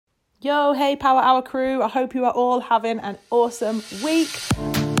Yo, hey Power Hour crew, I hope you are all having an awesome week.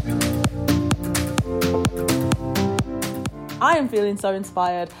 I am feeling so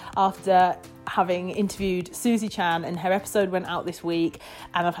inspired after having interviewed Susie Chan, and her episode went out this week,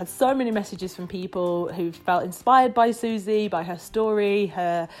 and I've had so many messages from people who felt inspired by Susie, by her story,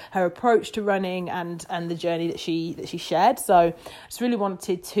 her approach to running, and the journey that she shared. So I just really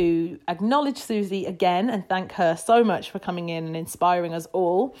wanted to acknowledge Susie again and thank her so much for coming in and inspiring us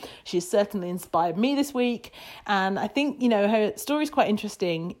all. She's certainly inspired me this week, and I think, her story is quite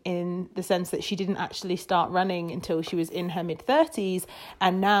interesting in the sense that she didn't actually start running until she was in her mid-30s,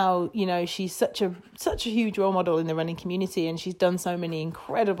 and now, she's such a huge role model in the running community, and she's done so many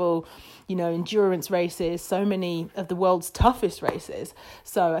incredible endurance races, so many of the world's toughest races.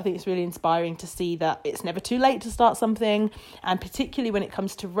 So I think it's really inspiring to see that it's never too late to start something, and particularly when it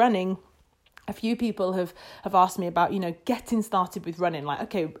comes to running. A few people have asked me about, getting started with running. Like,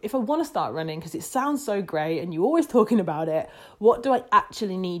 okay, if I want to start running, because it sounds so great and you're always talking about it, what do I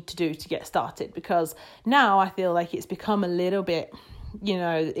actually need to do to get started? Because now I feel like it's become a little bit,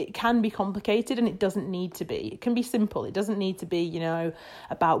 it can be complicated, and it doesn't need to be. It can be simple. It doesn't need to be,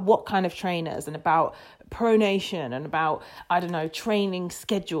 about what kind of trainers and about pronation and about, training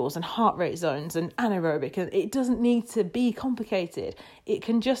schedules and heart rate zones and anaerobic. It doesn't need to be complicated. It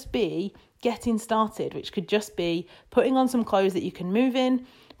can just be getting started, which could just be putting on some clothes that you can move in,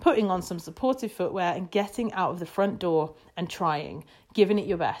 putting on some supportive footwear, and getting out of the front door and trying, giving it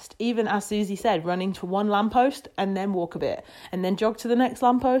your best. Even as Susie said, running to one lamppost and then walk a bit, and then jog to the next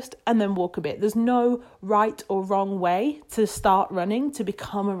lamppost and then walk a bit. There's no right or wrong way to start running, to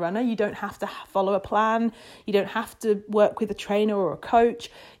become a runner. You don't have to follow a plan. You don't have to work with a trainer or a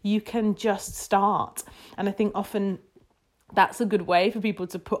coach. You can just start. And I think often that's a good way for people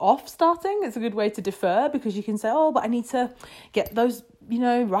to put off starting. It's a good way to defer, because you can say, oh, but I need to get those,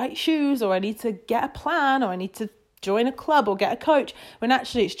 right shoes, or I need to get a plan, or I need to join a club or get a coach, when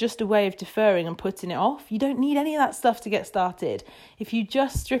actually it's just a way of deferring and putting it off. You don't need any of that stuff to get started. If you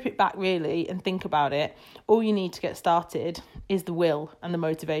just strip it back really and think about it, all you need to get started is the will and the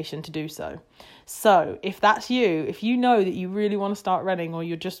motivation to do so. So if that's you, if you know that you really want to start running, or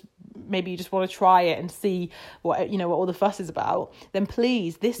maybe you just want to try it and see what all the fuss is about, then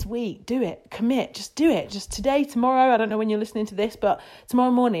please, this week, do it. Commit. Just do it. Just today, tomorrow. I don't know when you're listening to this, but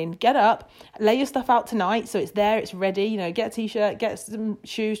tomorrow morning, get up, lay your stuff out tonight so it's there, it's ready. Get a t-shirt, get some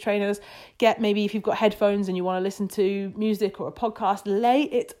shoes, trainers, maybe if you've got headphones and you want to listen to music or a podcast, lay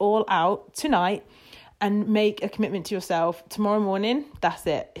it all out tonight. And make a commitment to yourself. Tomorrow morning, that's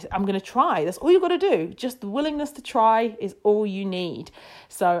it. I'm going to try. That's all you've got to do. Just the willingness to try is all you need.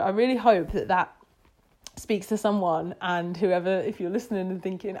 So I really hope that speaks to someone, and whoever, if you're listening and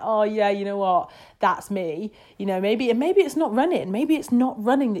thinking, oh yeah, you know what, that's me. Maybe it's not running. Maybe it's not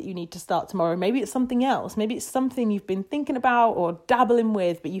running that you need to start tomorrow. Maybe it's something else. Maybe it's something you've been thinking about or dabbling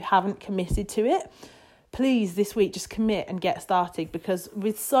with, but you haven't committed to it. Please, this week, just commit and get started, because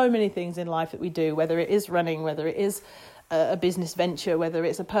with so many things in life that we do, whether it is running, whether it is a business venture, whether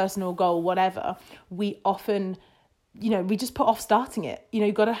it's a personal goal, whatever, we often, we just put off starting it.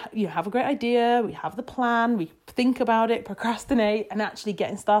 You've got to have a great idea, we have the plan, we think about it, procrastinate, and actually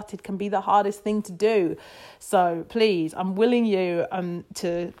getting started can be the hardest thing to do. So please, I'm willing you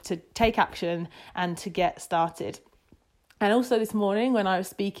to take action and to get started. And also this morning when I was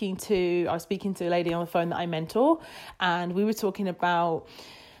speaking to a lady on the phone that I mentor, and we were talking about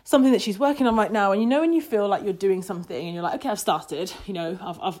something that she's working on right now. And when you feel like you're doing something and you're like, okay, I've started,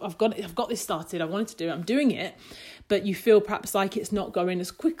 I've got this started, I wanted to do it, I'm doing it, but you feel perhaps like it's not going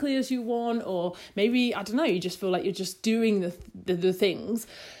as quickly as you want, or maybe, I don't know, you just feel like you're just doing the things,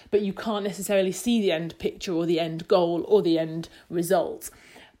 but you can't necessarily see the end picture or the end goal or the end result.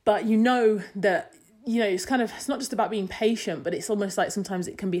 But that it's not just about being patient, but it's almost like sometimes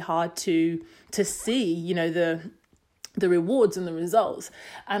it can be hard to see, the rewards and the results.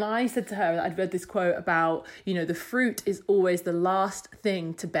 And I said to her that I'd read this quote about, the fruit is always the last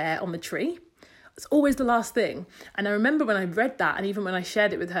thing to bear on the tree. It's always the last thing. And I remember when I read that, and even when I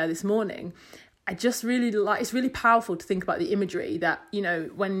shared it with her this morning, I just really it's really powerful to think about the imagery that,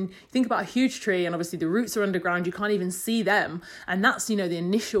 when you think about a huge tree and obviously the roots are underground, you can't even see them. And that's, the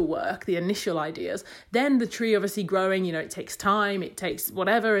initial work, the initial ideas. Then the tree obviously growing, it takes time, it takes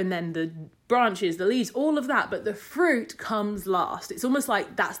whatever. And then the branches, the leaves, all of that. But the fruit comes last. It's almost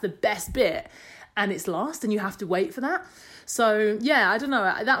like that's the best bit, and it's last, and you have to wait for that. So yeah, I don't know,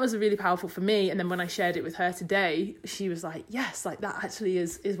 that was really powerful for me. And then when I shared it with her today, she was like, yes, like that actually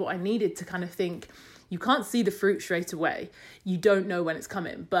is what I needed to kind of think. You can't see the fruit straight away. You don't know when it's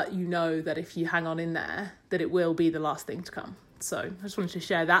coming, but you know that if you hang on in there, that it will be the last thing to come. So I just wanted to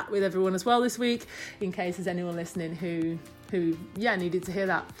share that with everyone as well this week, in case there's anyone listening who needed to hear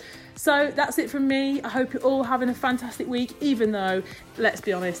that. So that's it from me. I hope you're all having a fantastic week, even though, let's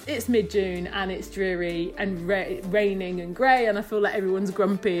be honest, it's mid-June and it's dreary and raining and grey, and I feel like everyone's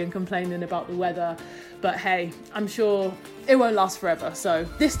grumpy and complaining about the weather. But hey, I'm sure it won't last forever, so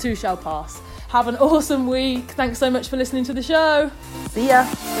this too shall pass. Have an awesome week. Thanks so much for listening to the show. See ya.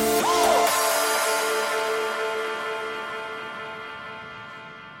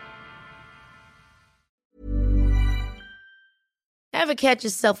 Ever catch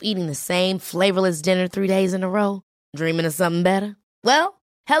yourself eating the same flavorless dinner 3 days in a row? Dreaming of something better? Well,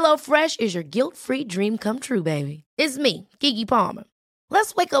 HelloFresh is your guilt-free dream come true, baby. It's me, Keke Palmer.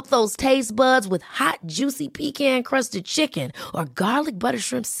 Let's wake up those taste buds with hot, juicy pecan-crusted chicken or garlic butter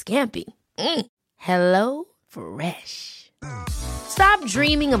shrimp scampi. Hello Fresh. Stop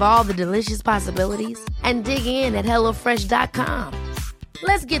dreaming of all the delicious possibilities and dig in at HelloFresh.com.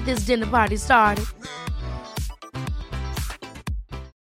 Let's get this dinner party started.